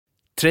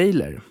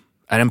Trailer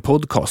är en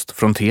podcast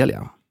från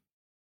Telia.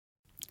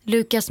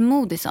 Lukas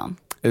Moodysson.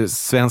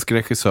 Svensk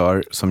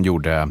regissör som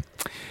gjorde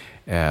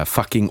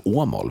Fucking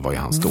Åmål var ju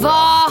hans stora.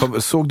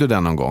 Såg du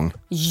den någon gång?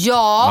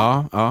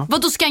 Ja. Ja.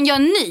 Vad då ska han göra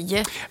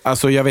ny?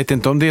 Alltså jag vet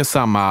inte om det är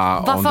samma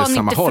Varför om det är har ni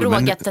samma inte håll,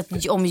 frågat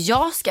men om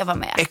jag ska vara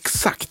med?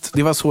 exakt,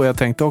 det var så jag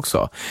tänkte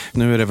också.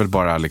 Nu är det väl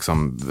bara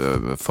liksom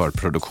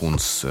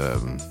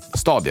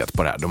förproduktionsstadiet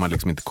på det här. De har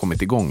liksom inte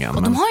kommit igång än.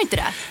 Och de har inte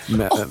det?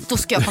 Men, då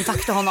ska jag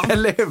kontakta honom.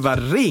 eller hur?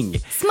 Vad, ring!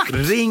 Smack!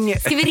 Ring!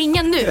 Ska vi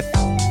ringa nu?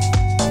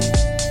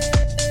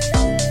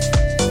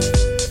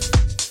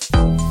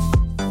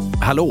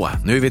 Hallå,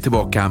 nu är vi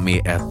tillbaka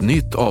med ett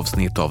nytt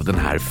avsnitt av den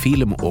här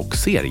film- och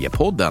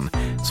seriepodden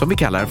som vi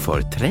kallar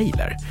för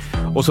Trailer.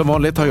 Och som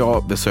vanligt har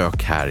jag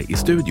besök här i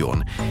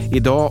studion.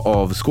 Idag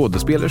av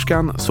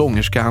skådespelerskan,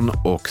 sångerskan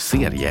och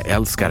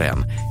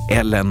serieälskaren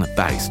Ellen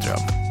Bergström.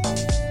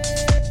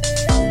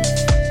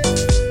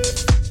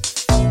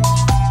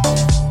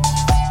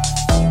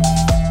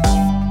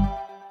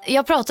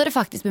 Jag pratade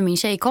faktiskt med min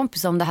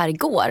tjejkompis om det här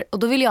igår. Och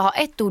då ville jag ha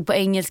ett ord på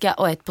engelska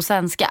och ett på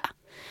svenska.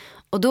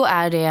 Och då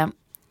är det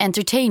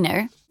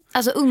entertainer.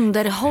 Alltså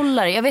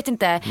underhållare, jag vet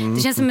inte.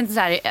 Det känns som en så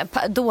här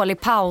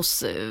dålig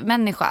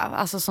pausmänniska.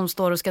 Alltså som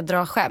står och ska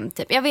dra skämt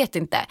typ. Jag vet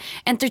inte.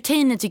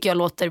 Entertainer tycker jag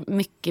låter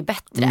mycket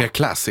bättre. Mer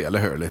classy, eller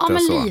hur? Lite ja,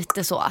 men så.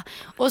 lite så.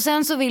 Och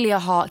sen så ville jag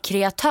ha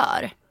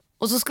kreatör.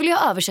 Och så skulle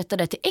jag översätta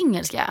det till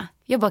engelska.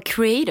 Jag bara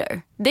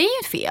creator. Det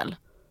är ju fel.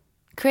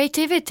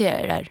 Creativity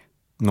är det.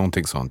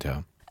 Någonting sånt,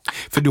 ja.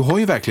 För du har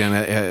ju verkligen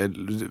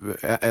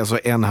alltså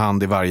en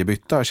hand i varje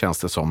bytta, känns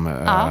det som.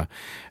 Ja.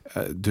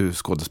 Du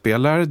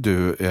skådespelar,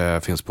 du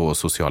finns på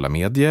sociala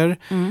medier,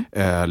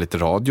 lite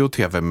radio,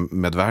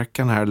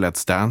 tv-medverkan här,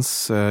 Let's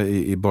Dance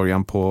i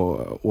början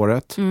på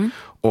året.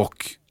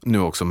 Och nu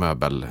också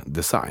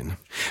möbeldesign.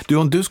 Du,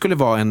 om du skulle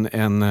vara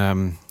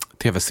en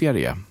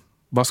tv-serie,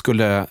 vad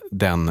skulle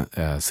den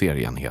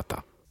serien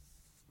heta?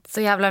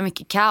 Så jävla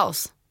mycket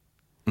kaos.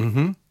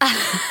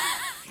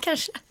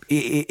 Kanske.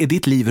 Är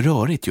ditt liv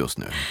rörigt just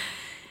nu?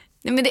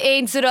 Nej, men det är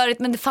inte så rörigt,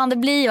 men det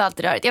blir ju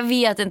alltid rörigt. Jag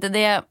vet inte,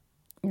 det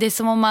är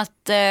som om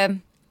att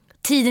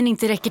tiden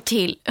inte räcker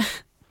till.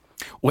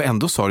 Och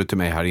ändå sa du till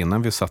mig här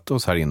innan vi satte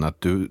oss här inne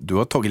att du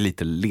har tagit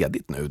lite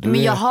ledigt nu.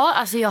 Men jag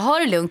har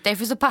det lugnt,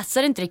 därför så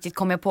passar det inte riktigt,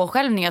 kom jag på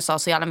själv när jag sa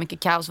så jävla mycket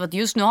kaos. För att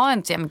just nu har jag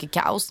inte så mycket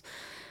kaos.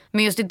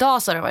 Men just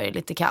idag så har det varit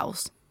lite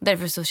kaos.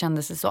 Därför så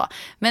kändes det så.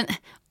 Men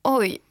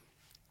oj,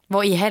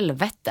 vad i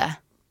helvete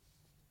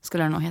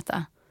skulle det nog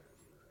heta.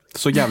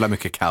 Så jävla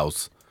mycket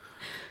kaos.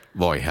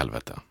 Vad i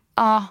helvete?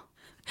 Ja.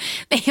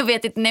 Nej, jag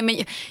vet inte. Nej, men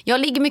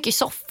jag ligger mycket i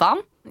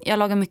soffan. Jag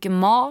lagar mycket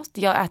mat.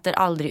 Jag äter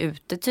aldrig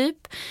ute typ.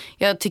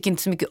 Jag tycker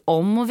inte så mycket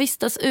om att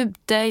vistas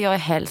ute. Jag är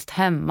helst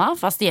hemma.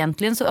 Fast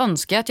egentligen så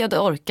önskar jag att jag hade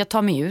orkat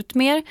ta mig ut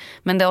mer.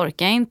 Men det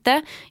orkar jag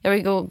inte. Jag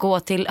vill gå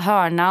till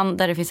hörnan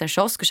där det finns en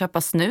kiosk och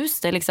köpa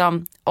snus. Det är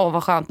liksom,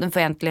 vad skönt, nu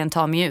får jag äntligen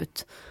ta mig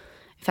ut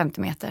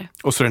 50 meter.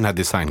 Och så den här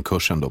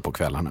designkursen då på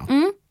kvällarna.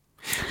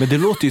 Men det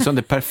låter ju som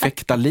det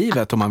perfekta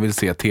livet om man vill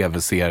se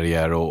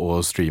tv-serier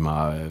och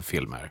streama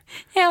filmer.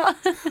 Ja.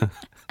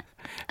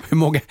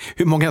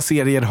 Hur många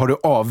serier har du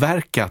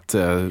avverkat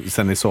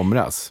sen i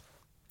somras?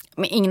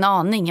 Men ingen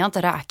aning, jag har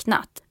inte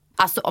räknat.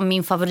 Alltså om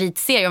min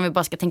favoritserie, om vi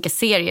bara ska tänka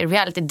serier,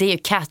 reality, det är ju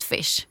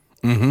Catfish.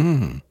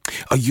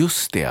 Ja,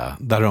 just det.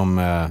 Där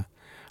de,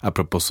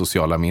 apropå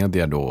sociala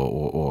medier då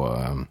och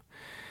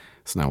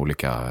såna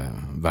olika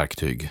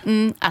verktyg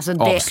Alltså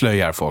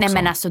avslöjar folk. Nej,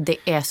 men alltså det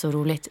är så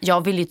roligt.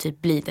 Jag vill ju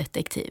typ bli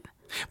detektiv.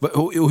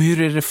 Och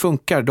hur är det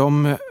funkar?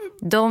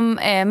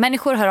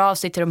 Människor hör av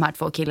sig till de här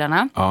 2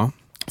 killarna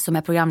som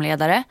är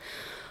programledare.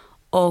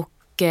 Och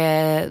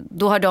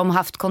då har de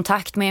haft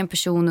kontakt med en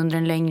person under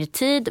en längre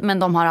tid. Men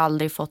de har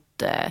aldrig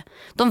fått...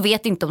 de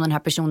vet inte om den här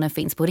personen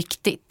finns på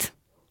riktigt.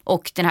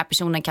 Och den här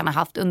personen kan ha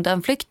haft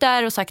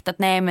undanflykter och sagt att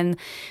nej, men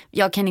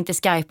jag kan inte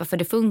skypa för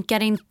det funkar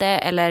inte.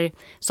 Eller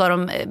så har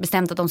de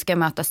bestämt att de ska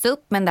mötas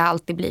upp, men det har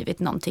alltid blivit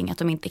någonting att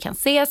de inte kan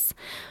ses.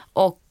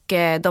 Och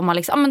de har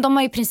liksom, men de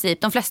har i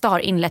princip, de flesta har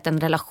inlett en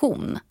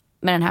relation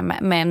med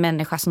en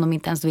människa som de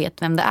inte ens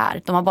vet vem det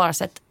är. De har bara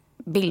sett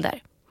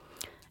bilder.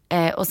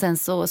 Och sen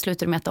så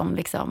slutar det med att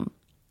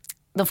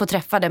de får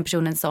träffa den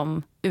personen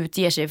som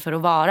utger sig för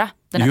att vara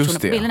den här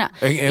personen på bilderna.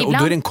 Och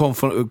då är det en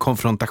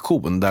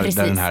konfrontation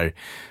där den här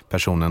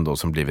personen då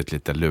som blivit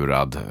lite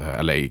lurad,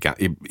 eller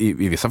i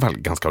vissa fall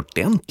ganska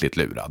ordentligt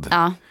lurad.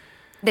 Ja.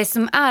 Det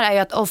som är ju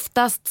att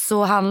oftast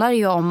så handlar det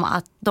ju om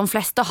att de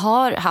flesta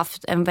har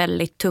haft en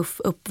väldigt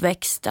tuff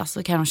uppväxt.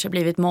 Alltså kanske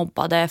blivit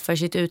mobbade för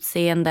sitt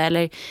utseende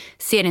eller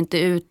ser inte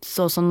ut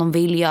så som de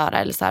vill göra.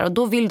 Eller så här. Och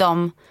då vill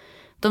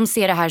de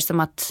ser det här som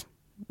att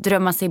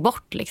drömma sig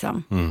bort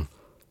liksom.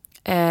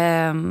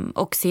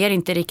 Och ser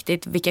inte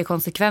riktigt vilka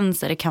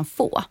konsekvenser det kan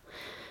få.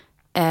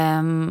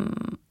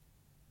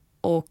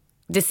 Och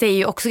det säger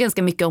ju också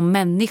ganska mycket om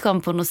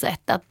människan på något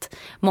sätt. Att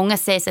många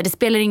säger så här, det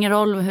spelar ingen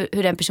roll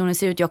hur den personen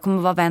ser ut, jag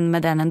kommer vara vän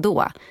med den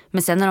ändå.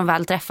 Men sen när de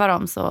väl träffar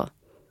dem så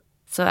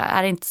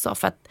är det inte så.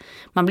 För att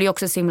man blir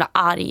också så himla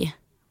arg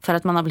för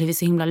att man har blivit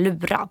så himla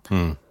lurad.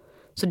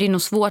 Så det är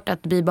nog svårt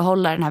att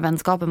bibehålla den här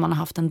vänskapen man har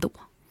haft ändå.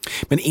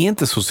 Men är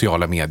inte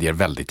sociala medier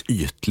väldigt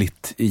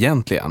ytligt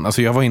egentligen?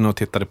 Alltså jag var inne och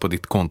tittade på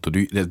ditt konto. Det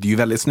är ju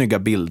väldigt snygga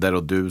bilder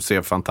och du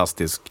ser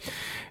fantastisk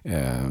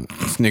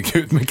snygg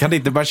ut. Men kan det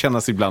inte bara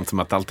kännas ibland som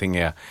att allting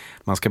är...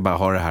 Man ska bara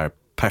ha det här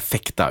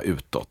perfekta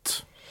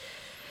utåt?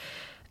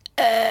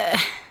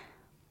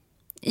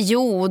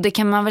 Jo, det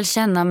kan man väl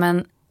känna,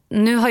 men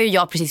nu har ju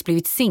jag precis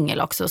blivit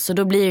singel också, så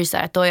då blir det så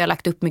här att då har jag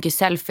lagt upp mycket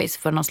selfies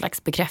för någon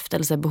slags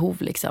bekräftelsebehov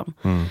liksom.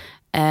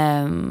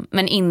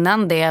 Men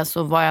innan det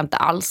så var jag inte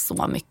alls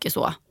så mycket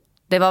så.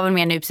 Det var väl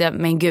mer nu,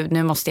 men gud,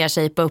 nu måste jag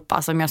shape upp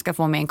alltså, om jag ska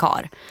få mig en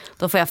kar.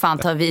 Då får jag fan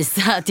ta och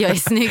visa att jag är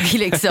snygg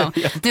liksom.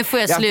 Nu får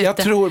jag sluta. Jag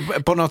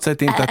tror på något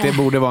sätt inte att det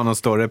borde vara något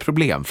större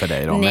problem för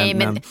dig då. Nej,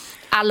 men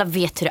alla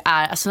vet hur det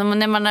är. Alltså,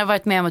 när man har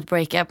varit med om ett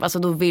breakup, alltså,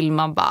 då vill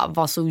man bara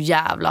vara så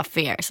jävla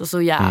fierce och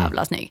så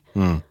jävla snygg.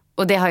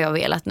 Och det har jag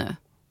velat nu.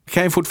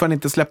 Kan ju fortfarande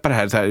inte släppa det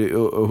här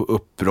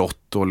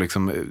uppbrott och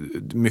liksom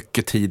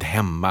mycket tid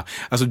hemma.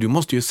 Alltså du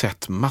måste ju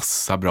sett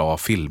massa bra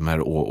filmer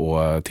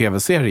och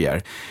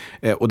tv-serier.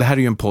 Och det här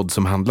är ju en podd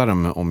som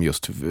handlar om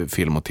just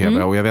film och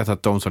tv. Och jag vet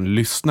att de som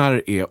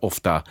lyssnar är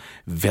ofta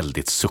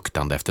väldigt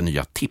suktande efter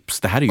nya tips.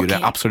 Det här är ju det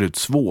absolut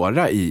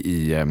svåra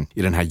i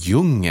den här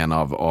djungeln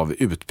av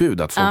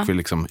utbud. Att folk vill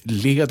liksom,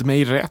 led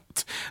mig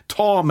rätt.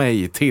 Ta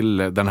mig till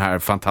den här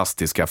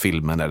fantastiska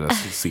filmen eller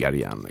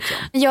serien. Liksom.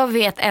 Jag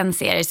vet en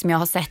serie som jag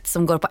har sett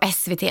som går på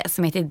SVT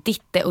som heter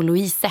Ditte och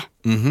Louise.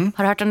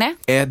 Har du hört om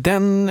det?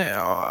 Den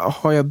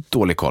har jag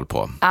dålig koll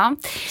på. Ja.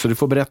 Så du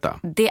får berätta.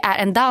 Det är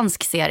en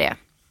dansk serie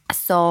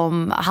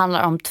som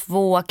handlar om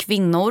 2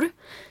 kvinnor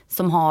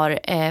som har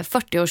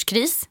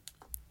 40-årskris.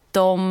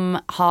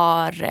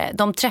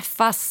 De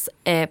träffas,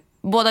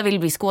 båda vill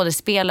bli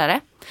skådespelare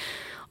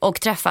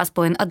och träffas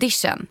på en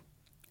audition.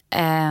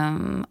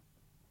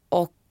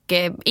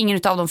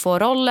 Ingen av dem får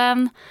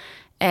rollen.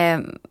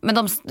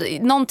 Men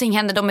någonting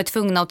händer, de är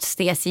tvungna att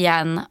ses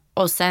igen.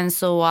 Och sen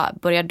så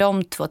börjar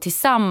de 2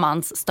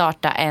 tillsammans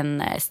starta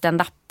en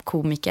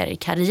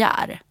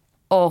stand-up-komiker-karriär.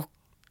 Och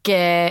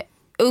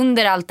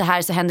under allt det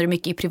här så händer det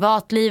mycket i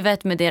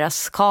privatlivet med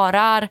deras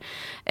karar.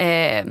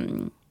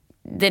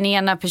 Den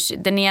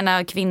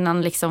ena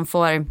kvinnan liksom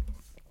får...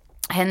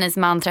 Hennes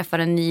man träffar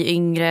en ny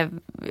yngre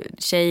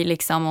tjej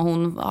liksom, och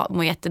hon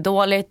mår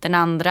jättedåligt. Den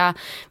andra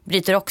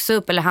bryter också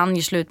upp, eller han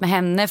gör slut med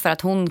henne för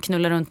att hon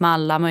knullar runt med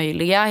alla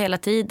möjliga hela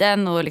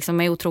tiden och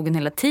liksom är otrogen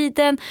hela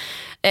tiden.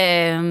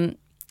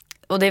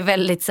 Och det är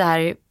väldigt så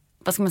här,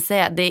 vad ska man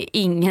säga, det är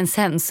ingen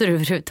censur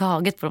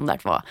överhuvudtaget på de där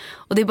 2.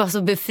 Och det är bara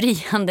så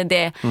befriande.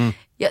 Det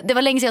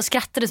var länge sedan jag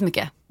skrattade så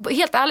mycket.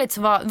 Helt ärligt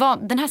så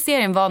var den här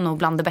serien var nog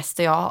bland det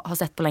bästa jag har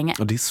sett på länge.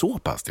 Och det är så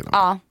pass till och med.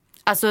 Ja.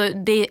 Alltså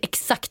det är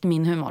exakt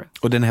min humor.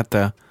 Och den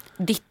hette?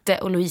 Ditte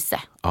och Louise.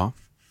 Ja.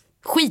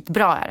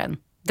 Skitbra är den.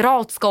 Dra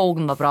åt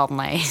skogen och bra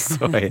mig.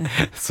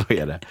 Så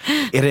är det.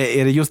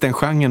 Är det just den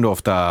genren du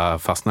ofta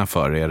fastnar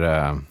för?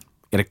 Är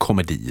det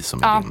komedi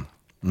som är din?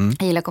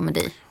 Jag gillar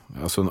komedi.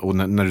 Alltså, och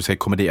när du säger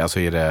komedi, alltså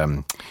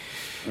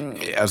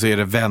är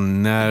det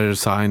Vänner,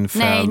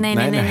 Seinfeld?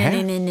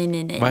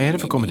 Nej. Vad är det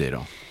för komedi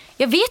då?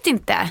 Jag vet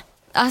inte.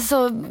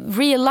 Alltså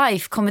real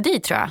life komedi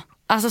tror jag.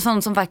 Alltså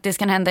sånt som faktiskt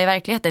kan hända i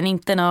verkligheten.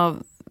 Inte något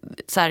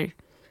så här,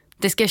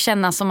 det ska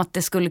kännas som att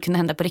det skulle kunna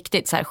hända på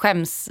riktigt. Så här,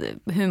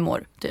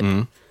 skämshumor typ.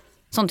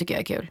 Sånt tycker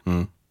jag är kul.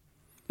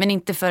 Men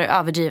inte för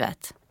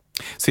överdrivet.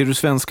 Ser du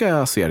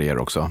svenska serier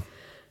också?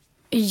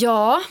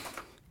 Ja,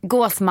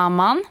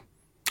 Gåsmamman.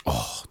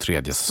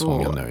 3:e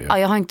säsongen nu. Ja,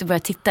 jag har inte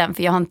börjat titta än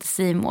för jag har inte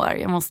C More.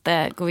 Jag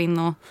måste gå in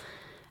och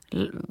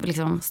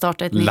liksom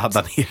starta ett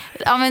ladda ner.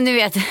 Ja, men du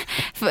vet,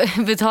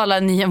 betala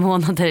 9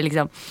 månader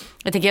liksom.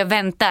 Jag tänker jag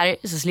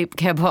väntar så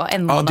kan jag bara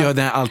en månad. Ja,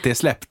 det är alltid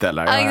släppt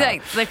eller? Ja,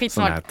 exakt. Det är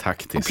skitsmart.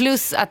 Taktiskt. Och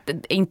plus att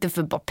inte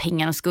för bara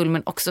pengarnas skull,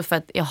 men också för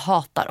att jag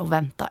hatar att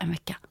vänta en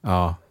vecka.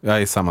 Ja,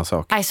 jag är samma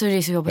sak. Nej, så det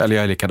är så jobbigt. Eller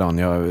jag är likadan.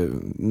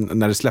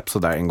 När det släpps så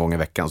där en gång i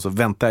veckan så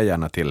väntar jag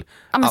gärna till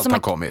allt har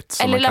kommit.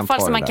 Eller i alla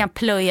fall så man kan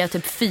plöja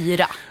typ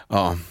 4.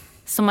 Ja.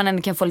 Så man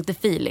ändå kan få lite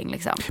feeling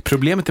liksom.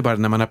 Problemet är bara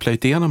när man har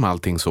plöjt igenom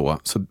allting så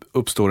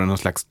uppstår det någon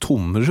slags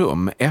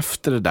tomrum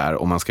efter det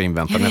där om man ska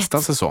invänta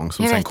nästa säsong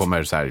som sen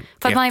kommer så här 1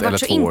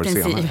 eller 2 år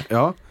senare.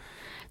 Ja.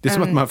 Det är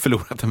som att man har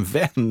förlorat en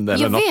vän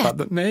eller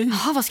något. Nej.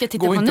 Jaha, vad ska jag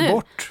titta på nu?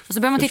 Bort. Och så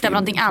börjar man titta på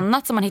någonting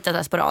annat som man hittat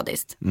där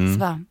sporadiskt. Så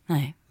bara,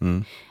 nej.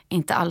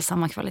 Inte alls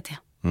samma kvalitet.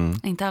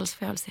 Inte alls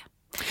för jag vill se.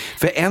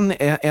 För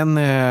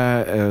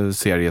en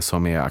serie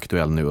som är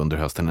aktuell nu under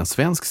hösten, en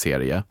svensk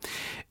serie,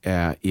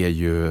 är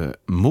ju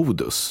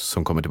Modus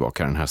som kommer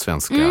tillbaka, den här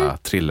svenska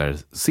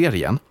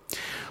thrillerserien.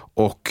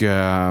 Och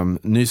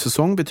ny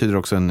säsong betyder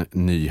också en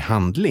ny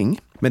handling.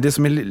 Men det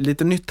som är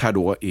lite nytt här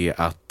då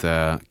är att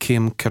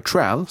Kim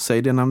Cattrall,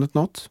 säger det namnet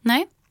något?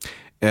 Nej.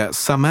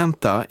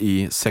 Samantha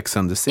i Sex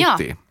and the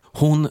City.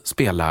 Hon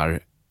spelar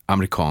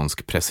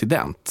amerikansk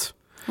president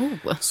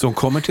som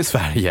kommer till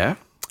Sverige.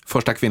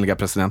 Första kvinnliga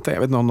presidenten.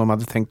 Jag vet inte om de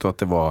hade tänkt att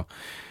det var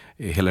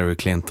Hillary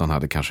Clinton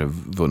hade kanske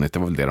vunnit. Det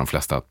var väl det de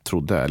flesta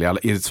trodde.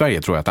 Eller i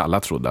Sverige tror jag att alla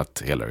trodde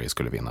att Hillary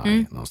skulle vinna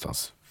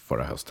någonstans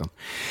förra hösten.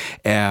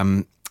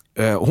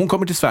 Hon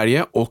kommer till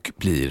Sverige och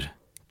blir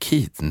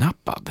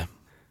kidnappad.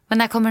 Men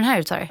när kommer den här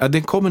ut, sa du? Ja,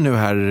 den kommer nu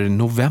här i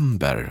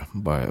november,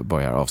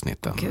 börjar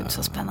avsnitten. Gud,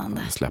 så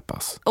spännande.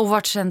 Släppas. Och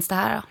vart känns det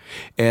här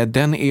då?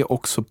 Den är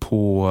också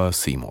på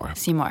C More.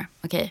 C More,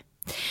 okej.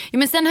 Jo,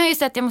 men sen har jag ju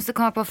sett, jag måste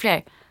komma på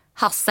fler.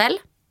 Hassel.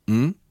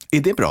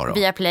 Är det bra då?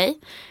 Via Play.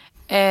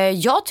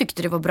 Jag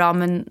tyckte det var bra,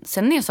 men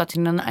sen när jag sa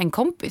till en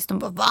kompis, de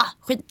bara, va?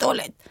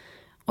 Skitdåligt.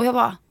 Och jag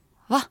bara,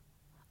 va?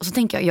 Och så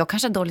tänker jag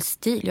kanske har dålig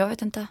stil, jag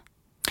vet inte.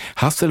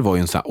 Hassel var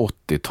ju en sån här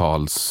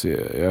 80-tals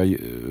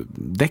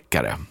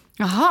deckare.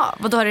 Jaha,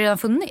 vad då har det redan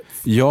funnits?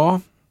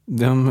 Ja,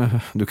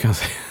 du kan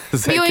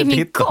säkert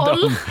hitta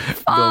koll.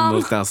 de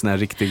någonstans, när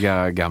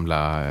riktiga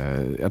gamla,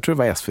 jag tror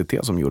det var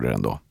SVT som gjorde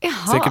den då.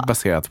 Jaha. Säkert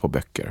baserat på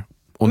böcker.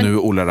 Och nu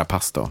Ola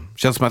Rapace då.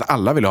 Känns som att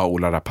alla vill ha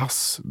Ola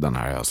Rapace den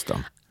här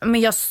hösten.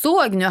 Men jag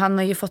såg nu, han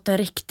har ju fått en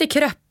riktig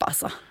kröpp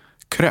alltså.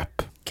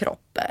 Kröpp?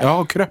 Kropp.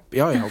 Ja, kröpp.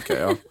 Ja, okej.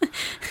 Ja.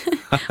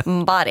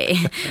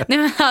 Body. Nej,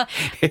 men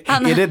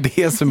Är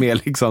det som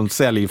är liksom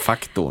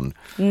säljfaktorn?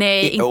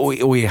 Nej.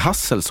 Och är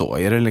Hassel så?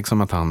 Är det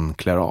liksom att han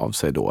klär av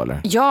sig då,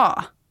 eller?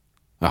 Ja.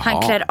 Jaha.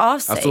 Han klär av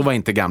sig. Alltså, det var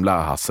inte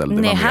gamla Hassel. Det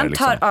Nej, var mer han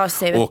tar liksom av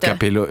sig. åka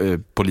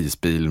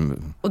polisbil.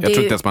 Jag tror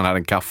inte ens man hade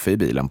en kaffe i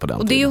bilen på den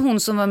och tiden. Det är ju hon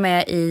som var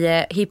med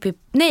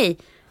i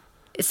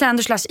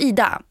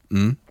Sanders/Ida.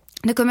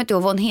 Nu kommer jag inte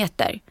ihåg vad hon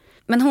heter.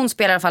 Men hon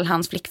spelar i alla fall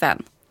hans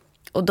flickvän.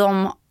 Och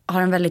de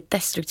har en väldigt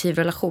destruktiv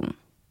relation.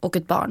 Och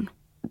ett barn.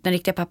 Den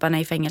riktiga pappan är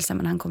i fängelse,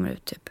 men han kommer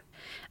ut typ.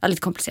 Ja,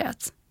 lite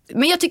komplicerat.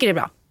 Men jag tycker det är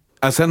bra.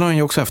 Sen har han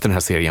ju också haft den här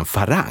serien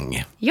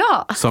Farang.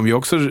 Ja. Som ju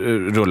också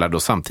rullar då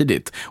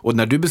samtidigt. Och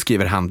när du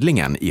beskriver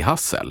handlingen i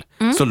Hassel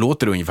så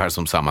låter det ungefär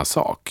som samma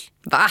sak.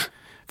 Va?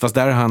 Fast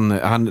där är han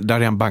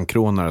en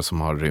bankrånare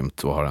som har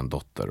rymt och har en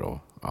dotter. Och,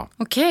 ja.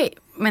 Okej,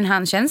 men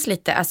han känns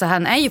lite, alltså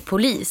han är ju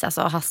polis,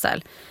 alltså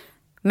Hassel.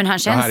 Men han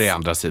känns... Det här är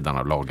andra sidan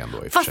av lagen då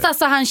i och för Fast sig.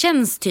 alltså han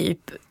känns typ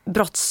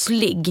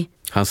brottslig.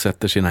 Han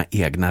sätter sina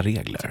egna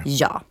regler.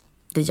 Ja,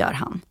 det gör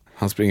han.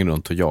 Han springer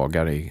runt och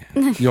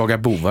jagar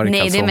bovar i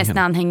Nej, kalsongen. det är mest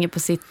när han hänger på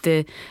sitt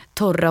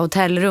torra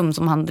hotellrum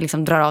som han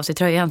liksom drar av sig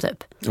tröjan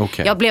typ.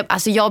 Okay.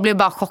 Jag blev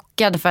bara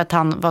chockad för att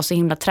han var så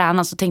himla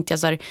tränad. Så tänkte jag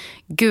så här,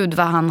 gud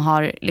vad han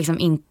har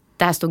liksom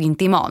det här stod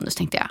inte i manus,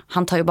 tänkte jag.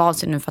 Han tar ju bara av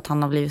sig nu för att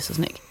han har blivit så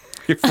snygg.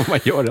 Får man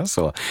göra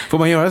så? Får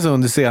man göra så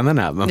under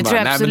scenerna? Man det bara,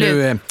 tror jag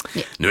absolut.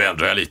 Nu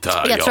ändrar jag lite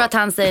här. Jag tror att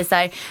han säger så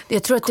här,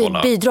 jag tror att det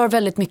bidrar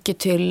väldigt mycket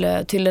till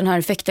den här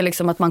effekten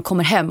liksom, att man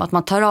kommer hem, att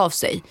man tar av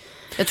sig.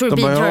 Jag tror det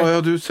bidrar.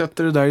 Ja, du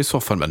sätter det där i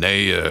soffan. Men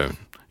nej,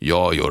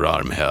 jag gör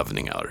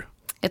armhävningar.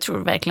 Jag tror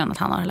verkligen att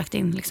han har lagt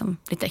in liksom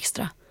lite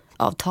extra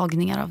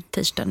avtagningar av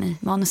t-shirten i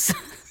manus.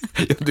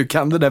 Ja, du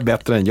kan det där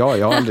bättre än jag.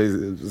 Jag har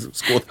aldrig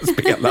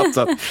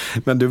skådespelat.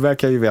 Men du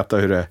verkar ju veta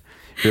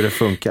hur det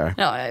funkar.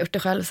 Ja, jag har gjort det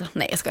själv. Så.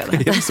 Nej, jag skojar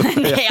inte.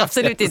 Nej,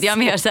 absolut inte. Jag har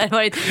mer så här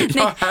varit...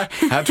 Ja,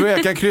 här tror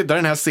jag kan krydda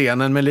den här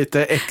scenen med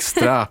lite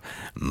extra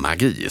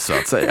magi, så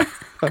att säga.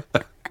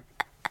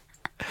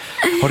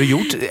 Har du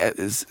gjort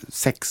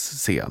 6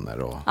 scener?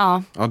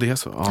 Ja. Ja, det är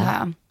så.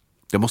 Ja.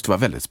 Det måste vara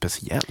väldigt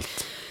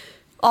speciellt.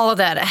 Ja,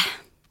 det är det.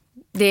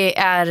 Det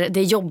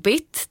är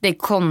jobbigt. Det är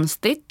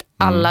konstigt.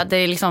 Det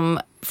är liksom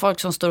folk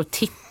som står och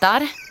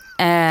tittar.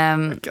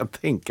 Jag kan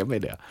tänka mig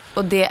det.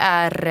 Och det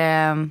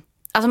är...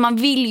 Alltså man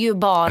vill ju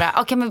bara...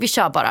 Okej, men vi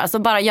kör bara. Alltså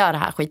bara gör det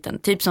här skiten.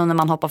 Typ som när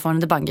man hoppar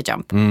från en bungee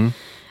jump. Det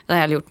har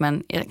jag aldrig gjort,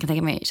 men jag kan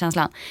tänka mig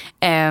känslan.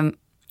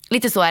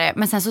 Lite så är det.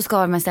 Men sen så ska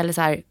man istället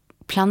så här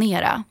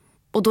planera.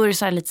 Och då är det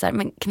så här lite så här,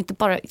 men kan vi inte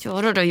bara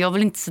göra det? Jag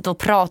vill inte sitta och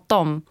prata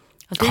om...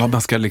 Ja,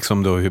 man ska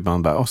liksom då hur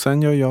man bara, och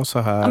sen gör jag så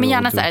här. Ja, men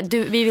gärna så här,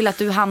 vi vill att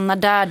du hamnar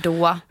där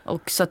då,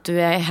 och så att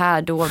du är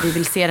här då, vi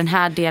vill se den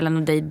här delen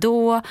av dig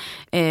då,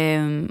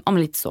 om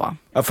lite så.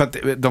 Ja, för att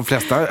de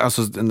flesta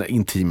alltså,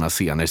 intima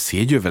scener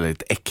ser ju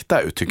väldigt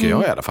äkta ut, tycker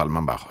jag i alla fall.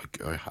 Man bara,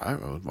 här,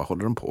 vad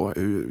håller de på?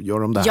 Hur gör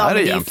de det här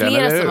egentligen? Ja,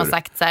 det är flera som har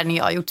sagt så här, när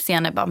jag har gjort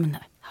scener, bara, men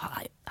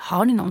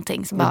har ni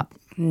någonting? Så bara,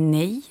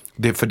 nej.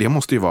 För det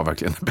måste ju vara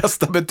verkligen det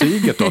bästa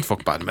betyget då, att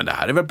folk bara, men det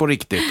här är väl på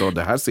riktigt, och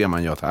det här ser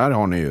man ju att här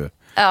har ni ju...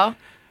 Ja.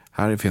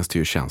 Här finns det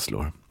ju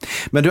känslor.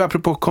 Men du,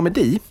 apropå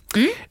komedi.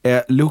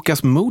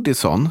 Lukas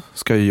Moodysson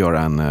ska ju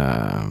göra en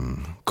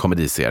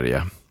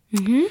komediserie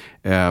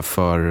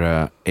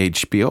för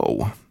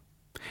HBO.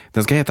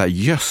 Den ska heta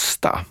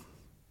Gösta.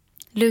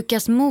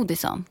 Lukas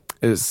Moodysson.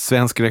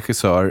 Svensk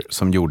regissör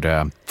som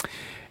gjorde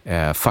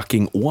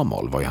Fucking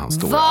Åmål var ju hans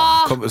stora.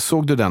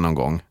 Såg du den någon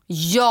gång?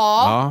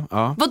 Ja.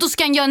 Ja. Vad då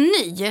ska han göra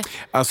ny?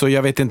 Alltså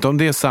jag vet inte om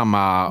det är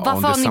samma håll.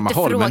 Varför har ni inte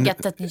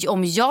frågat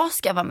om jag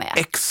ska vara med?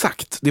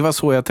 Exakt, det var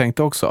så jag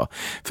tänkte också.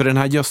 För den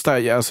här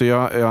Gösta, alltså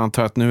jag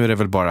antar att nu är det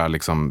väl bara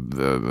liksom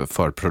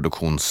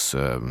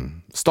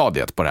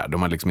förproduktionsstadiet på det här.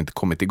 De har liksom inte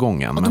kommit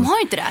igång än. Och de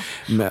har inte det?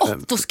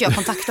 Då ska jag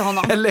kontakta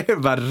honom. Eller hur,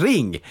 bara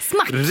ring.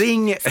 Smack.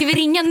 Ska vi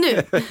ringa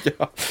nu?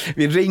 Ja,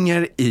 vi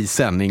ringer i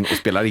sändning och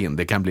spelar in.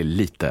 Det kan bli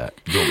lite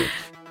jobbigt.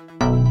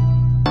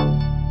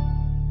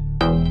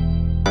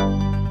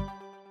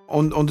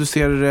 Om du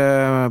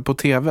ser på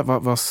tv,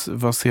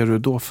 vad ser du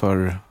då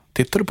för...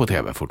 Tittar du på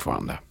tv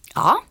fortfarande?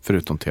 Ja.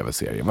 Förutom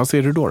tv-serier. Vad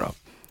ser du då?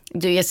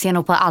 Jag ser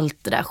nog på allt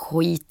det där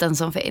skiten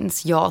som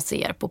finns. Jag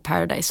ser på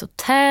Paradise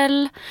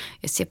Hotel.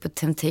 Jag ser på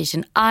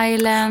Temptation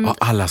Island. Och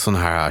alla såna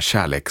här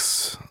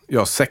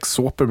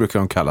sexsåpor brukar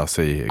de kalla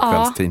sig i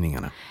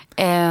kvällstidningarna.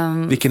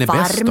 Vilken är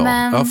bäst då?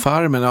 Ja,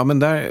 Farmen. Ja, men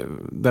där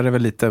är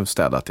väl lite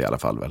städat i alla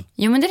fall väl?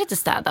 Jo, men det är lite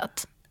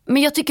städat.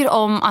 Men jag tycker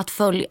om att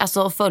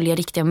följa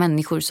riktiga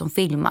människor som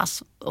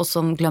filmas och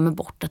som glömmer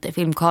bort att det är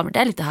filmkameror. Det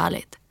är lite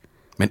härligt.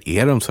 Men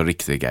är de så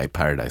riktiga i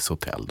Paradise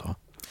Hotel då?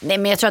 Nej,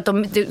 men jag tror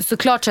att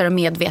såklart så är de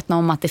medvetna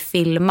om att det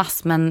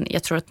filmas, men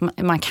jag tror att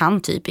man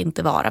kan typ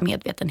inte vara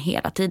medveten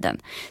hela tiden.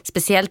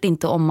 Speciellt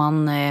inte om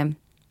man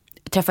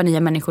träffar nya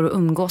människor och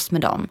umgås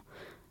med dem.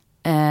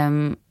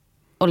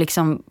 Och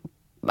liksom,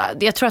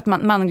 jag tror att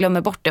man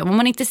glömmer bort det. Om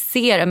man inte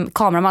ser en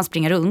kameraman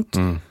springa runt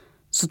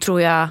så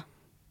tror jag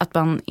att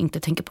man inte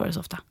tänker på det så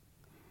ofta.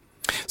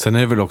 Sen är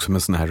det väl också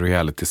med såna här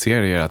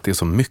reality-serier att det är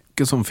så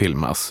mycket som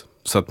filmas.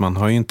 Så att man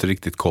har ju inte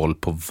riktigt koll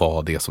på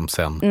vad det är som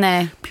sen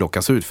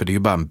plockas ut. För det är ju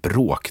bara en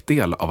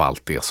bråkdel av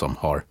allt det som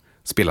har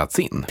spelats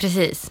in.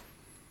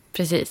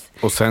 Precis.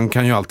 Och sen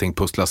kan ju allting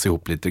pusslas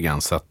ihop lite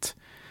grann så att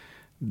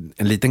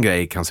en liten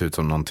grej kan se ut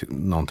som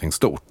någonting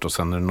stort. Och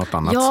sen är det något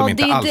annat som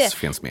inte alls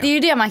finns med. Det är ju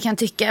det man kan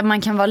tycka.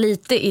 Man kan vara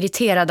lite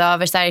irriterad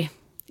över så här.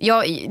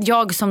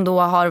 Jag som då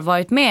har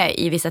varit med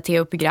i vissa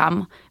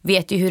tv-program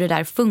vet ju hur det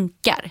där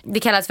funkar. Det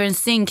kallas för en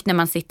synk när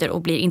man sitter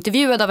och blir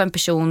intervjuad av en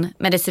person,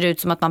 men det ser ut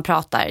som att man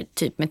pratar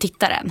typ med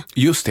tittaren.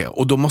 Just det,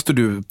 och då måste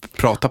du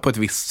prata på ett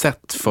visst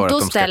sätt för att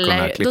de ska kunna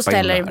klippa in. Då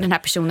ställer den här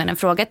personen en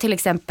fråga, till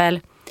exempel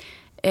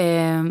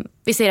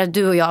vi säger att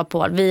du och jag,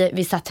 Paul,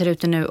 vi satt här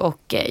ute nu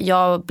och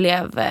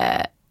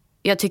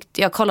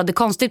jag kollade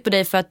konstigt på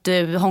dig för att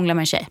du hånglar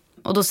med en tjej.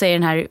 Och då säger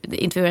den här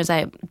intervjuaren så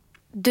här: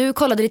 du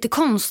kollade lite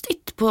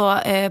konstigt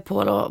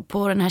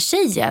på den här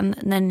tjejen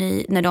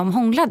när de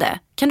hånglade.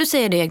 Kan du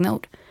säga det i egna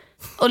ord?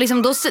 Och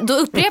liksom då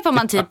upprepar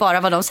man typ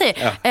bara vad de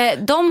säger. Ja.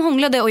 De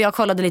hånglade och jag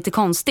kollade lite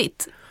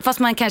konstigt. Fast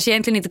man kanske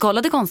egentligen inte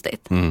kollade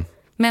konstigt.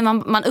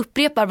 Men man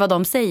upprepar vad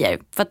de säger.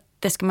 För att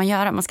det ska man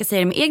göra. Man ska säga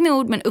det med egna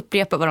ord men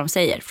upprepa vad de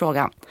säger.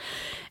 Frågan.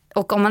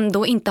 Och om man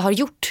då inte har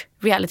gjort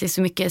reality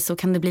så mycket så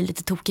kan det bli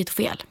lite tokigt och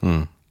fel.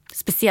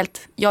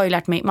 Speciellt, jag har ju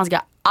lärt mig, man ska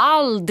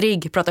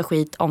aldrig prata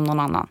skit om någon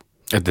annan.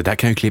 Det där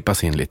kan ju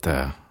klippas in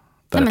lite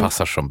där det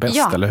passar som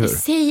bäst, eller hur?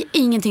 Säg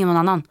ingenting om någon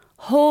annan.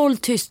 Håll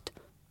tyst.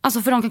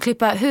 Alltså för de kan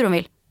klippa hur de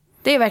vill.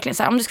 Det är verkligen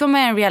så här, om du ska vara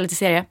med i en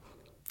realityserie,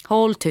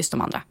 håll tyst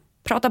om andra.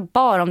 Prata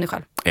bara om dig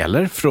själv.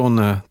 Eller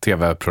från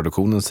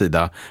tv-produktionens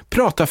sida,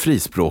 prata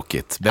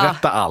frispråkigt.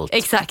 Berätta allt.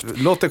 Exakt.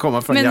 Låt det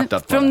komma från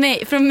hjärtat.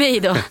 Från mig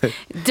då,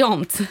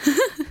 don't.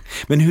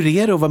 Men hur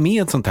är det att vara med i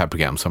ett sånt här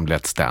program som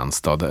Let's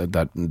Dance då,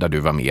 där du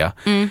var med?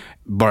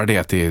 Bara det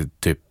att det är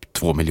typ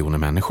 2 miljoner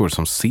människor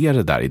som ser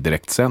det där i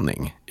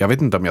direktsändning. Jag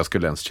vet inte om jag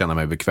skulle ens känna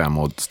mig bekväm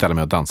och ställa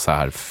mig och dansa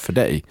här för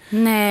dig.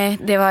 Nej,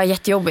 det var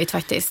jättejobbigt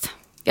faktiskt.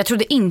 Jag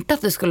trodde inte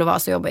att det skulle vara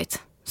så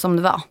jobbigt som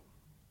det var.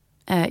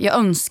 Jag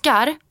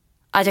önskar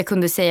att jag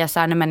kunde säga så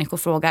här när människor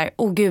frågar: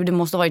 åh gud, det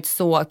måste ha varit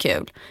så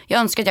kul. Jag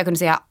önskar att jag kunde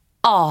säga: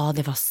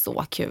 det var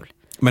så kul.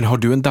 Men har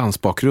du en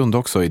dansbakgrund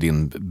också i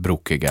din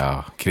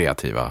brokiga,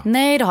 kreativa?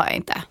 Nej, det har jag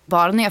inte.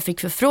 Bara när jag fick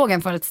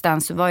förfrågan för Let's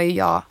Dance så var ju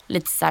jag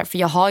lite så här, för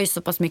jag har ju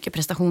så pass mycket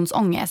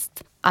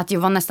prestationsångest, att jag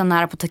var nästan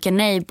nära på att tacka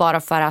nej,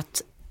 bara för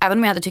att även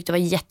om jag hade tyckt det var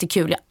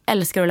jättekul, jag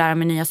älskar att lära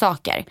mig nya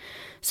saker,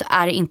 så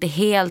är det inte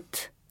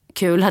helt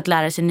kul att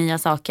lära sig nya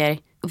saker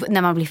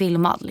när man blir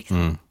filmad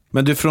liksom.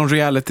 Men du, från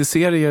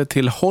reality-serier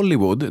till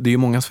Hollywood, det är ju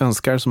många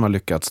svenskar som har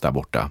lyckats där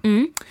borta.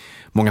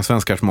 Många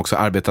svenskar som också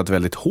arbetat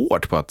väldigt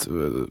hårt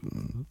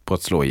på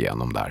att slå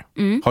igenom där.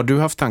 Har du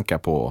haft tankar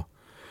på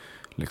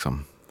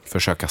liksom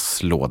försöka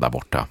slå där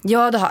borta?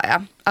 Ja, det har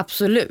jag.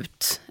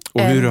 Absolut.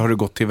 Och hur har du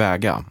gått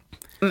tillväga?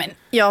 Men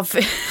jag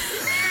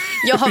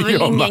har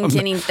väl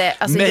egentligen inte...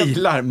 Alltså,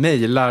 mejlar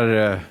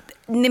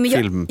nej, men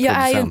filmproducenter. Jag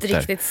är ju inte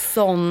riktigt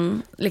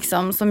sån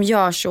liksom, som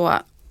gör så.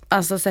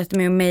 Alltså sätter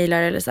mig och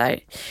mejlar eller så här.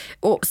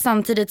 Och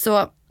samtidigt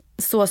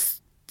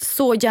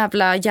så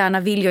jävla gärna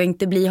vill jag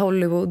inte bli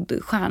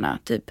Hollywoodstjärna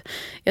typ.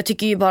 Jag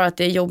tycker ju bara att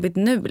det är jobbigt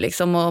nu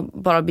liksom, att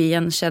bara bli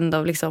igenkänd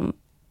av liksom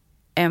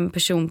en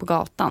person på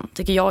gatan.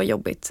 Tycker jag är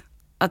jobbigt.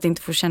 Att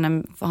inte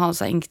få ha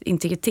så här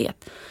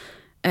integritet.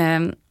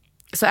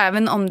 Så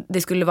även om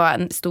det skulle vara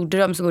en stor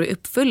dröm som går i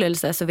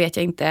uppfyllelse, så vet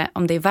jag inte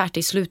om det är värt det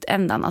i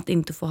slutändan att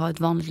inte få ha ett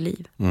vanligt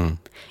liv.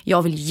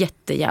 Jag vill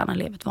jättegärna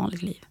leva ett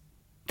vanligt liv.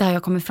 Det har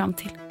jag kommit fram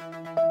till.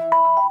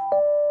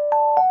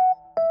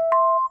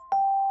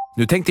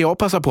 Nu tänkte jag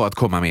passa på att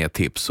komma med ett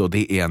tips, och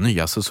det är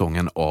nya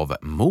säsongen av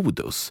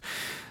Modus.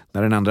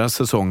 När den andra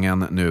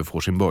säsongen nu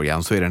får sin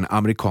början så är den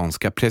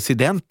amerikanska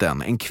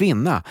presidenten en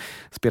kvinna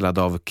spelad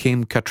av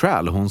Kim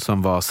Cattrall, hon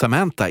som var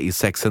Samantha i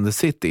Sex and the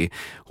City.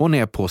 Hon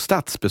är på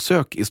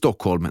statsbesök i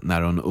Stockholm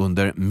när hon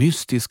under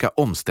mystiska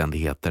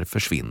omständigheter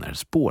försvinner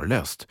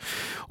spårlöst.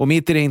 Och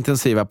mitt i det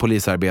intensiva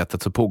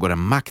polisarbetet så pågår en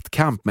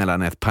maktkamp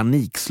mellan ett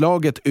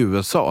panikslaget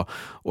USA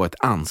och ett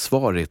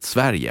ansvarigt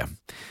Sverige.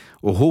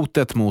 Och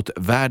hotet mot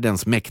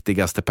världens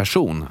mäktigaste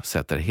person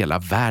sätter hela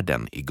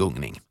världen i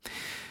gungning.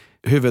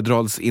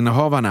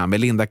 Huvudrollsinnehavarna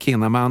Melinda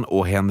Kinnaman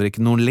och Henrik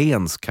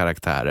Norléns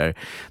karaktärer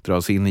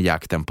dras in i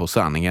jakten på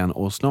sanningen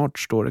och snart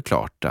står det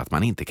klart att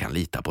man inte kan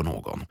lita på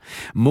någon.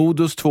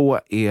 Modus 2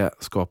 är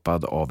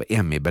skapad av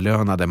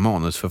Emmy-belönade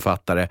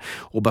manusförfattare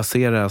och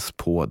baseras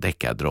på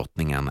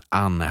deckardrottningen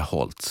Anne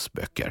Holts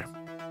böcker.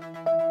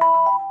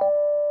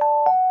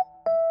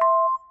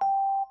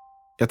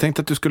 Jag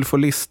tänkte att du skulle få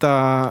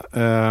lista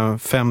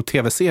 5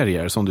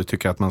 tv-serier som du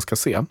tycker att man ska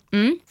se.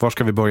 Var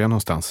ska vi börja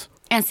någonstans?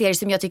 En serie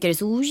som jag tycker är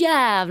så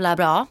jävla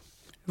bra.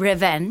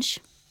 Revenge.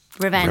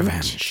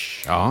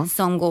 Ja.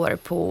 Som går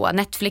på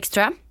Netflix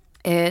tror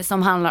jag.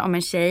 Som handlar om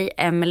en tjej,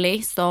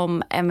 Emily,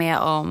 som är med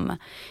om...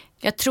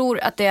 Jag tror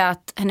att det är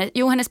att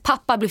hennes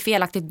pappa blir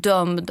felaktigt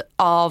dömd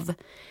av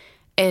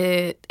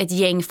ett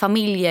gäng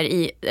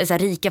familjer, alltså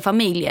rika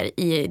familjer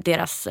i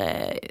deras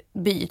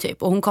by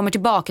typ. Och hon kommer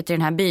tillbaka till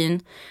den här byn,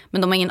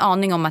 men de har ingen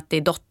aning om att det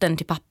är dottern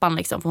till pappan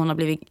liksom, för hon har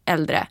blivit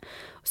äldre.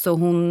 Så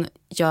hon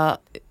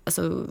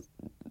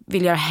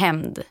vill göra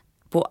hämnd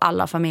på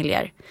alla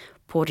familjer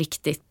på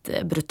riktigt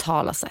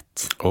brutala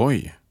sätt.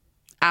 Oj.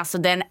 Alltså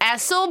den är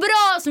så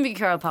bra, så mycket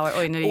girl power.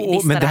 Oj, nu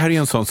men det här är ju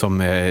en sån som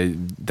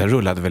den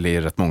rullade väl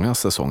i rätt många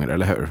säsonger,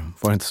 eller hur?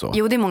 Var det inte så?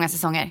 Jo, det är många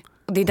säsonger.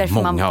 Och det är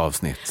därför många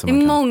avsnitt. Det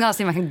är många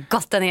avsnitt man kan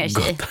gotta ner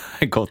sig.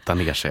 Gotta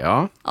ner sig,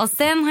 ja. Och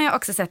sen har jag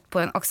också sett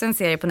på en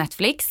serie på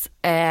Netflix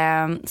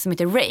som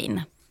heter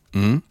Reign.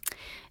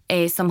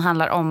 Som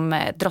handlar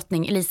om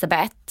drottning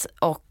Elizabeth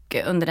och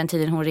under den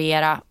tiden hon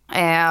regerade.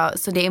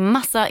 Så det är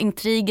massa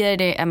intriger,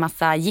 det är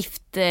massa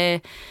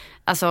gifter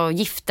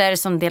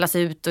som delas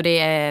ut och det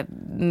är,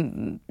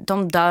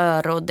 de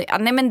dör och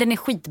nej men den är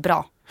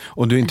skitbra.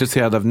 Och du är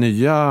intresserad av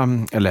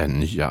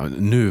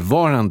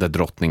nuvarande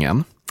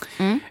drottningen.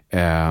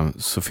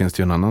 Så finns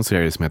det ju en annan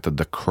serie som heter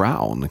The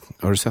Crown.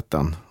 Har du sett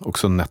den?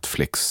 Också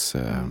Netflix.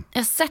 Jag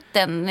har sett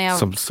den när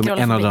jag som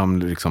en av de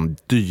liksom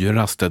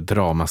dyraste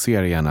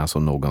dramaserierna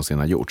som någonsin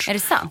har gjorts. Är det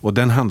sant? Och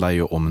den handlar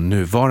ju om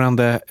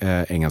nuvarande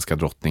engelska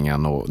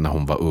drottningen och när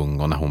hon var ung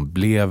och när hon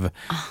blev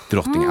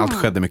drottning. Allt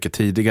skedde mycket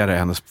tidigare.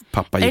 Hennes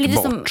pappa gick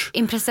bort. Är det lite som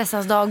En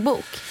prinsessas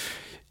dagbok?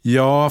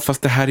 Ja,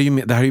 fast det här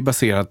är ju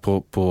baserat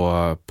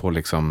på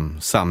liksom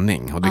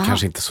sanning. Och det är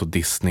kanske inte så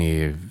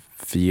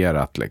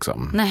Disney-fierat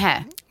liksom.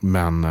 Nähä.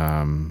 Men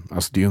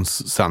alltså det är ju en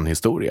sann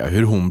historia.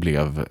 Hur hon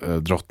blev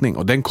drottning.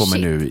 Och den kommer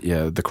nu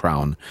i The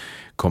Crown.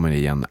 Kommer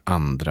i en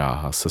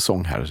andra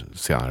säsong här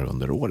senare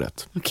under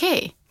året.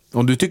 Okej.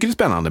 Och du tycker det är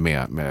spännande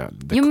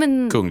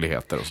med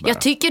kungligheter och sådär?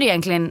 Jag tycker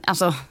egentligen,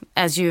 alltså,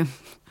 as you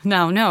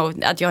now know,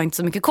 att jag har inte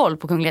så mycket koll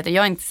på kungligheter.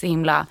 Jag är inte så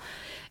himla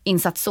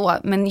insatt så.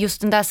 Men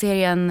just den där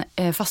serien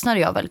fastnade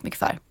jag väldigt mycket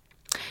för.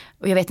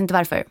 Och jag vet inte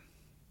varför.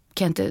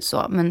 Kan inte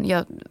så, men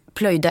jag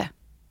plöjde.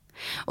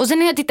 Och sen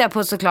när jag tittar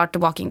på såklart The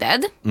Walking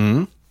Dead.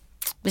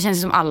 Det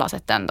känns som alla har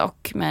sett den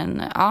dock.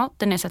 Men ja,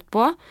 den har jag sett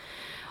på.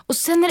 Och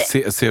sen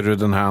är det... Ser du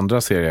den här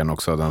andra serien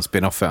också, den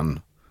spin-offen?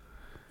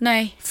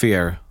 Nej.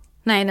 Fear?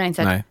 Nej, den har jag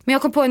inte sett. Men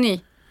jag kom på en ny.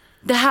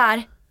 Den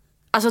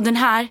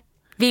här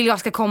vill jag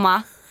ska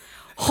komma.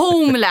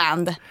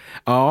 Homeland.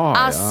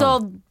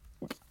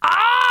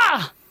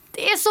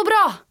 Det är så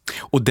bra.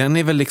 Och den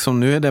är väl liksom,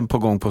 nu är den på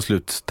gång på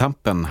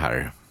sluttampen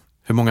här.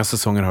 Hur många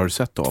säsonger har du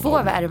sett då? 2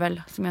 är det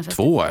väl som jag sett.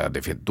 2?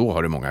 Då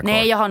har du många kvar.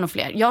 Nej, jag har nog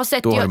fler. Jag har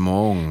sett då har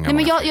många. Nej,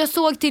 men jag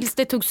såg tills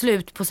det tog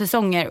slut på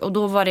säsonger och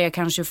då var det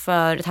kanske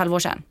för ett halvår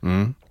sedan.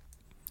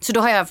 Så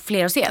då har jag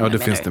fler att se. Ja, då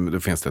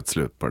finns det ett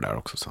slut på det där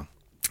också. Så.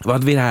 Vad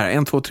hade vi det här?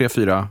 1, 2, 3,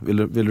 4.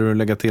 Vill du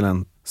lägga till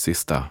en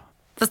sista?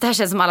 Fast det här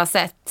känns som alla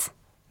sett.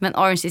 Men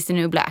Orange is the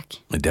New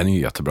Black. Den är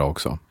ju jättebra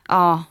också.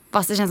 Ja,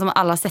 fast det känns som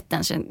alla sett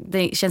den.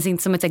 Det känns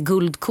inte som ett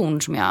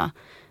guldkorn som jag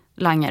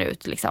langar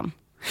ut liksom.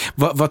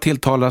 Vad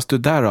tilltalas du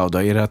där av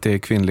då? Är det att det är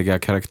kvinnliga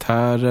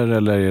karaktärer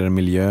eller är det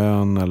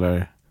miljön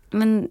eller?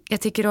 Men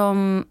jag tycker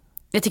om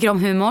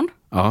humorn.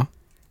 Ja.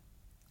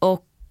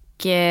 Och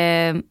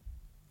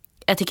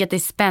jag tycker att det är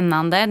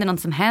spännande. Det är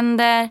något som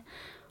händer.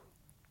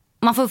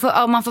 Man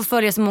får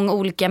följa så många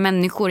olika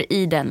människor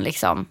i den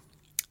liksom.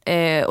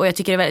 Och jag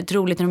tycker det är väldigt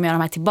roligt när de gör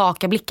de här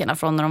tillbakablickarna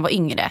från när de var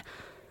yngre.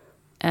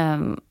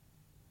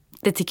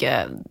 Det tycker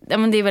jag,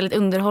 det är väldigt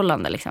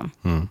underhållande liksom.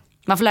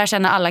 Man får lära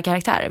känna alla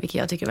karaktärer, vilket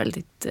jag tycker är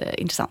väldigt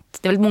intressant.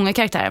 Det är väldigt många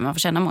karaktärer, man får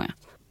känna många.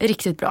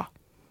 Riktigt bra.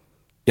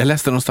 Jag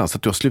läste någonstans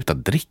att du har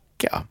slutat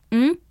dricka.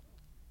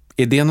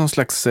 Är det någon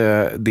slags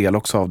del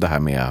också av det här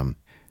med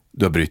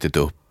du har brutit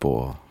upp?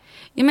 Och...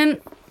 Ja, men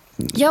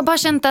jag har bara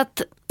känt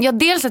att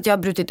dels att jag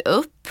har brutit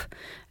upp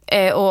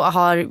och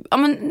har,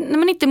 när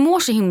man inte mår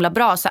så himla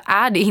bra så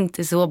är det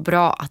inte så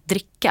bra att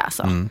dricka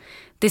alltså.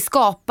 Det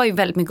skapar ju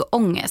väldigt mycket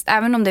ångest.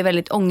 Även om det är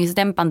väldigt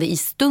ångestdämpande i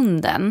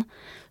stunden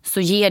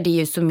så ger det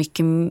ju så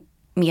mycket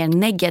mer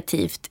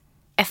negativt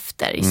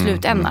efter i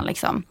slutändan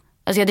liksom.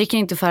 Alltså jag dricker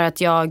inte för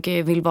att jag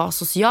vill vara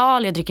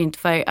social, jag dricker inte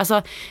för,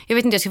 alltså jag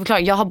vet inte, jag ska förklara,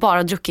 jag har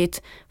bara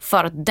druckit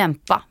för att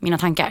dämpa mina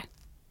tankar.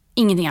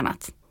 Ingenting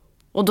annat.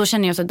 Och då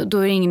känner jag så att då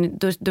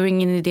är det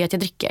ingen idé att jag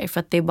dricker för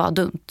att det är bara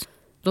dumt.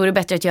 Då är det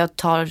bättre att jag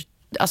tar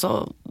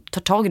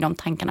tag i de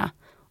tankarna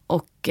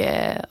och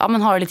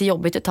man har det lite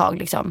jobbigt ett tag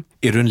liksom.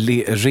 Är du en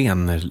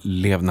ren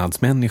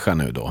levnadsmänniska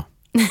nu då?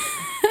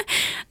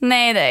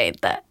 Nej, det är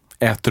inte.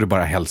 Äter du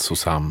bara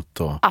hälsosamt?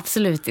 Och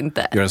Absolut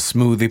inte. gör en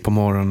smoothie på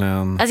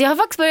morgonen? Alltså jag har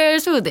faktiskt börjat göra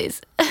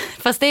smoothies.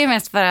 Fast det är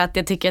mest för att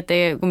jag tycker att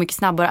det går mycket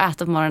snabbare att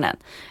äta på morgonen.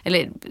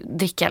 Eller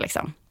dricka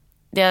liksom.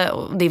 Det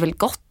är väldigt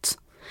gott.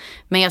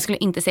 Men jag skulle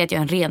inte säga att jag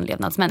är en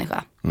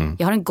renlevnadsmänniska.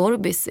 Jag har en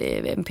Gorbis,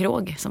 en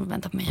pirog som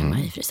väntar på mig hemma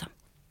i frysen.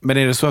 Men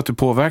är det så att du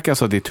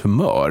påverkas av ditt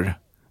humör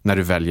när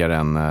du väljer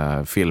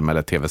en film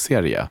eller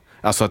tv-serie?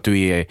 Alltså att du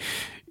är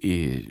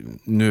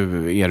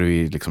nu är du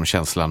i liksom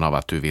känslan av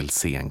att du vill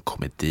se en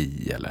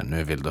komedi, eller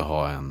nu vill du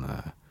ha en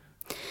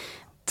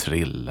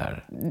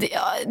thriller.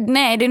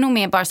 Nej, det är nog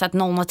mer bara så att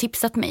någon har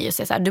tipsat mig och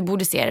säger så här, du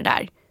borde se det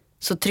där.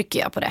 Så trycker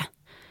jag på det.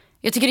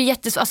 Jag tycker det är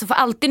jättesvårt, alltså för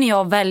alltid när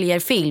jag väljer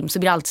film så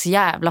blir det alltid så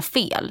jävla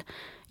fel.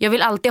 Jag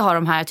vill alltid ha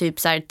de här typ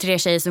så här 3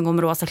 tjejer som går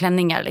med rosa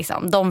klänningar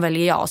liksom. De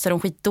väljer jag, så är de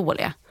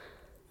skitdåliga.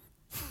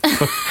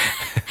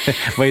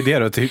 Vad är det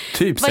då?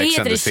 Typ Sex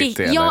and the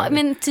City? Ja,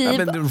 men typ...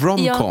 Ja, men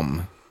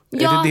romcom.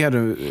 Ja, är det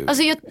du...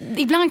 alltså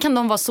ibland kan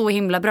de vara så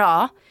himla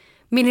bra.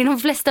 Men i de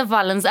flesta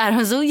fallen så är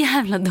de så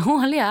jävla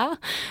dåliga.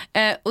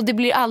 Och det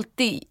blir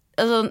alltid...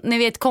 Alltså, när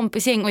vi är ett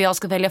kompisgäng och jag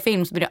ska välja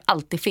film så blir det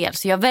alltid fel.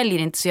 Så jag väljer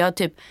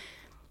inte,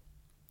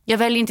 jag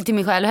väljer inte till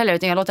mig själv heller,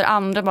 utan jag låter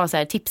andra bara så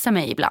här tipsa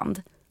mig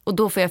ibland. Och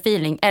då får jag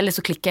feeling, eller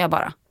så klickar jag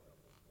bara.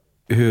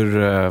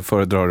 Hur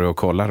föredrar du att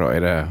kolla då?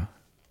 Är det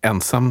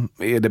ensam,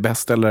 är det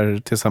bäst, eller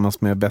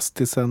tillsammans med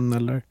bästisen,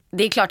 eller?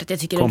 Det är klart att jag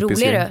tycker det är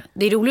roligare.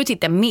 Det är roligt att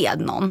titta med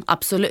någon,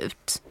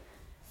 absolut.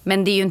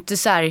 Men det är ju inte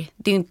så här,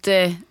 det är ju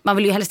inte, man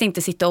vill ju helst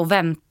inte sitta och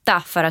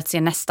vänta för att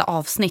se nästa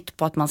avsnitt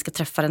på att man ska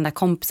träffa den där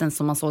kompisen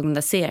som man såg den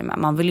där serien med.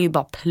 Man vill ju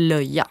bara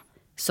plöja.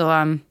 Så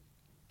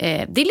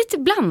det är lite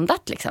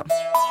blandat liksom.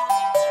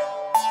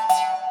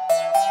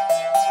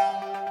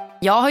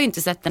 Jag har ju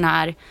inte sett den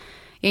här,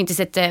 jag har inte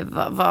sett,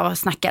 vad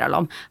snackar alla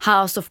om?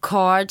 House of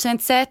Cards har jag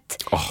inte sett.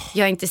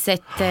 Jag har inte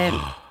sett...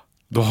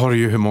 Då har du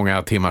ju hur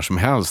många timmar som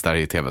helst där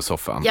i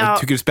tv-soffan. Ja. Jag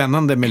tycker det är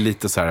spännande med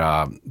lite så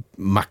här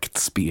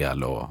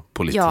maktspel och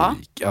politik. Ja.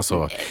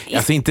 Alltså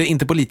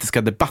inte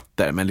politiska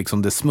debatter, men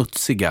liksom det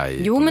smutsiga i Jo,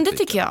 politiken. men det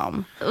tycker jag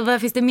om. Och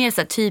vad finns det mer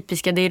så här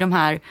typiska? Det är de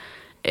här...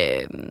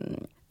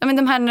 ja, men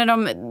de här när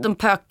de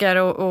pökar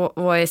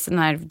och är sån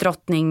här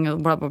drottning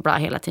och bla bla bla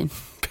hela tiden.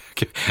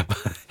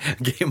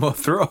 Game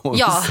of Thrones?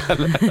 Ja.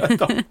 Eller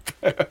de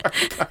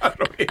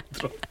pökar och är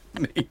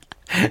drottning.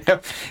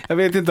 Jag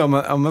vet inte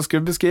om man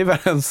skulle beskriva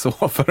den så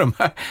för de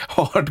här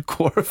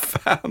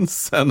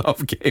hardcore-fansen av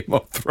Game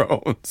of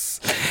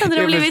Thrones. Hade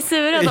de blivit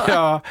sura då?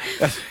 Ja.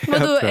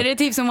 Vadå, är det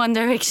typ som One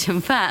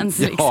Direction-fans?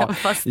 Ja, liksom,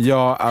 fast...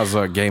 ja,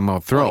 alltså Game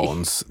of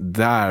Thrones,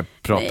 där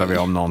pratar vi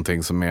om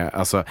någonting som är,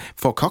 alltså,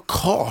 folk har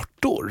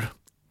kartor.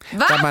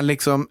 Va? Där man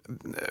liksom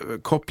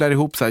kopplar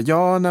ihop så här,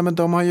 ja, nej, men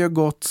de har ju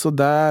gått så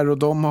där och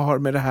de har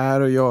med det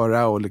här att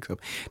göra och liksom,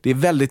 det är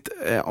väldigt,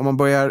 om man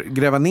börjar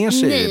gräva ner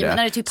sig i det. Nej,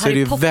 när det är typ så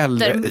Harry är det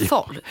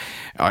Potter-folk.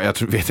 Ja,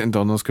 jag vet inte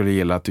om de skulle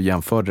gilla att du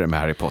jämförde det med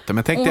Harry Potter,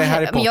 men tänk dig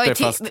Harry Potter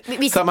fast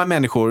samma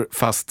människor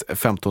fast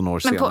 15 år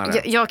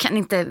senare. Jag kan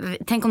inte,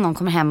 tänk om någon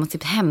kommer hem och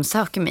typ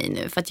hemsöker mig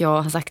nu för att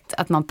jag har sagt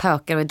att man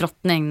pökar och är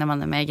drottning när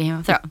man är med i Game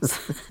of Thrones.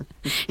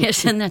 Jag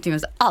känner att vi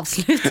måste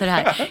avsluta det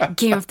här.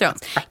 Game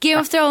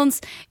of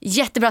Thrones,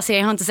 jättebra serie,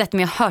 jag har inte sett,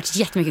 men jag har hört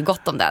jättemycket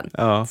gott om den.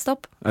 Ja.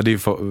 Stopp. Ja, det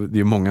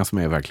är många som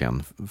är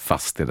verkligen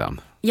fast i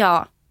den.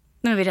 Ja,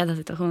 nu har vi räddat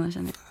situationen,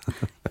 känner jag.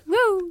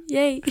 Woo,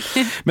 yay.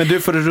 Men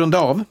du, får runda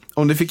av.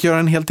 Om du fick göra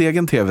en helt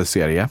egen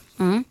tv-serie.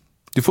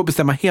 Du får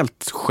bestämma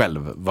helt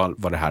själv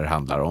vad det här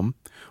handlar om.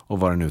 Och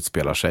var den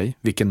utspelar sig.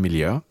 Vilken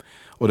miljö.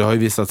 Och det har ju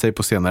visat sig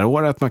på senare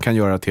år att man kan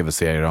göra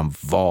tv-serier om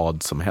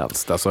vad som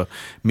helst. Alltså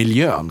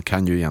miljön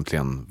kan ju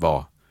egentligen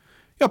vara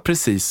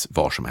precis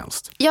var som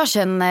helst. Jag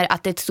känner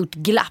att det är ett stort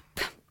glapp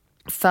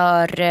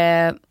för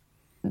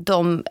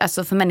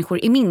för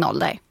människor i min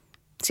ålder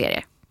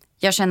serier.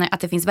 Jag känner att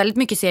det finns väldigt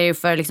mycket serier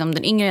för liksom,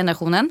 den yngre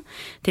generationen.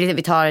 Till exempel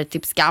vi tar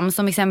typ Skam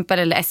som exempel,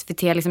 eller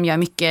SVT liksom gör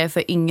mycket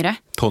för yngre.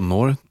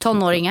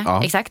 Tonåringar,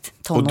 ja. Exakt.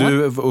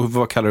 Tonår. Och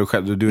vad kallar du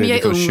själv? Du är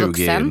liksom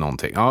 20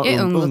 någonting. Ja, jag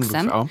är ung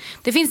vuxen. Ja.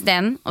 Det finns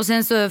den, och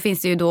sen så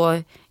finns det ju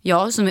då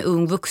jag som är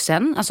ung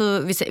vuxen. Alltså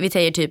vi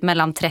säger typ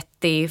mellan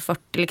 30-40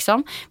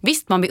 liksom.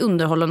 Visst, man blir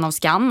underhållen av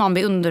Skam, man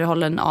blir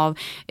underhållen av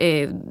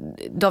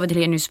David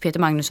Hellenius, Peter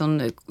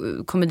Magnusson,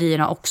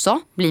 komedierna också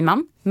blir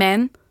man.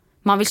 Men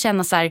man vill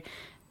känna så här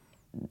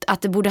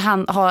att det borde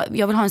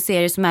jag vill ha en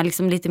serie som är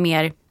liksom lite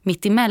mer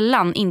mitt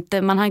emellan.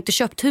 Man har inte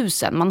köpt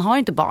husen, man har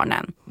inte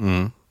barnen.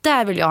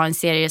 Där vill jag ha en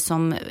serie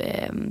som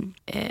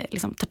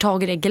liksom tar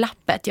tag i det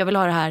glappet. Jag vill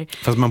ha det här.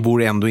 Fast man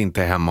bor ändå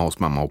inte hemma hos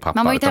mamma och pappa.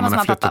 Man bor inte hemma hos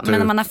mamma och pappa,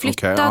 men man har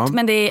flyttat. Okay, ja.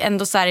 Men det är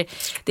ändå så här,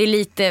 det är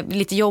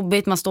lite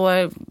jobbigt. Man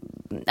står,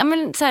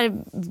 så här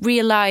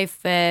real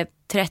life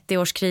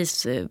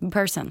 30-årskris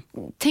person.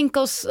 Tänk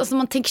oss, alltså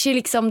man tänker sig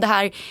liksom det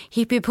här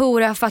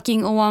hippie-pora,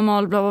 fucking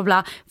Åmål, bla bla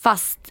bla,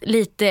 fast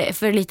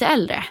för lite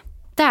äldre.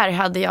 Där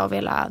hade jag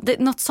velat,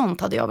 något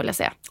sånt hade jag velat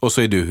se. Och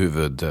så är du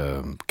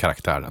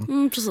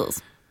huvudkaraktären.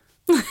 Precis.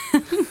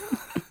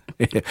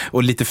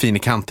 Och lite fin i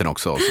kanten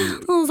också.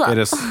 Så är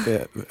det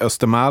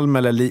Östermalm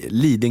eller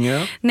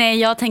Lidingö? Nej,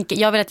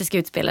 jag vill att det ska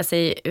utspela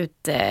sig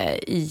ute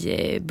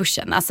i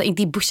bushen. Alltså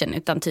inte i bushen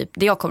utan typ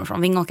där jag kommer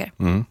från, Vingåker.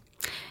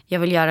 Jag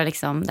vill göra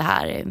liksom det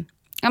här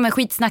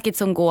skitsnacket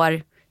som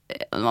går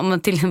om man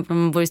till exempel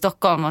om man bor i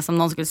Stockholm och som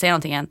någon skulle säga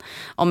någonting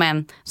om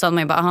en, så hade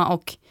man ju bara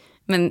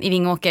men i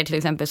Vingåker till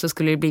exempel så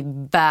skulle det bli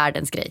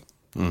världens grej.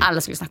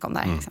 Alla skulle snacka om det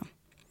här liksom.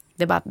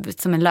 Det är bara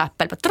som en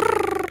löpel.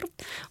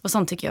 Och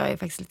sånt tycker jag är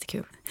faktiskt lite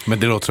kul. Men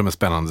det låter som en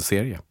spännande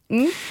serie.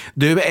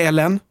 Du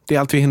Ellen, det är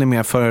allt vi hinner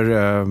med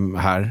för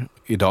här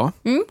idag.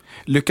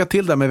 Lycka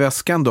till där med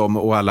väskan då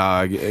och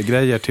alla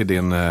grejer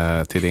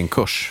till din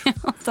kurs.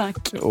 Ja,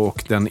 tack.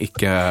 Och den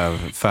icke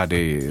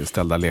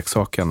färdigställda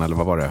leksaken, eller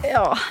vad var det?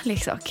 Ja,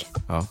 leksak.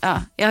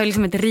 Ja, jag har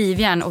liksom ett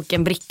rivjärn och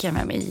en bricka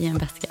med mig i en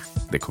väska.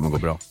 Det kommer gå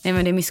bra. Nej,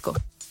 men det är mysko.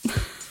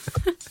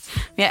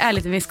 Men jag är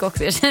lite mysko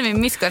också. Jag känner mig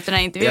mysko efter den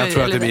här intervjun. Jag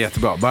tror att det blir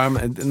jättebra. Bara,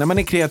 när man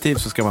är kreativ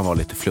så ska man vara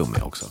lite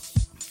flummig också.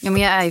 Ja,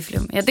 men jag är ju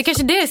flummig. Det är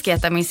kanske det ska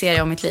heta min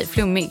serie om mitt liv.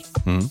 Flummig.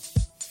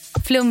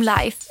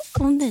 Flumlife.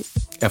 Nej.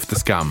 Efter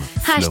skam.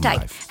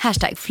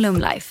 Hashtag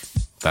flumlife.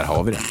 Där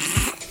har vi det.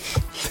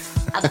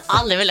 Jag hade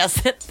aldrig velat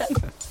sett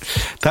den.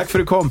 Tack för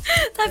att du kom.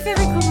 Tack för att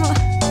jag fick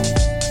komma.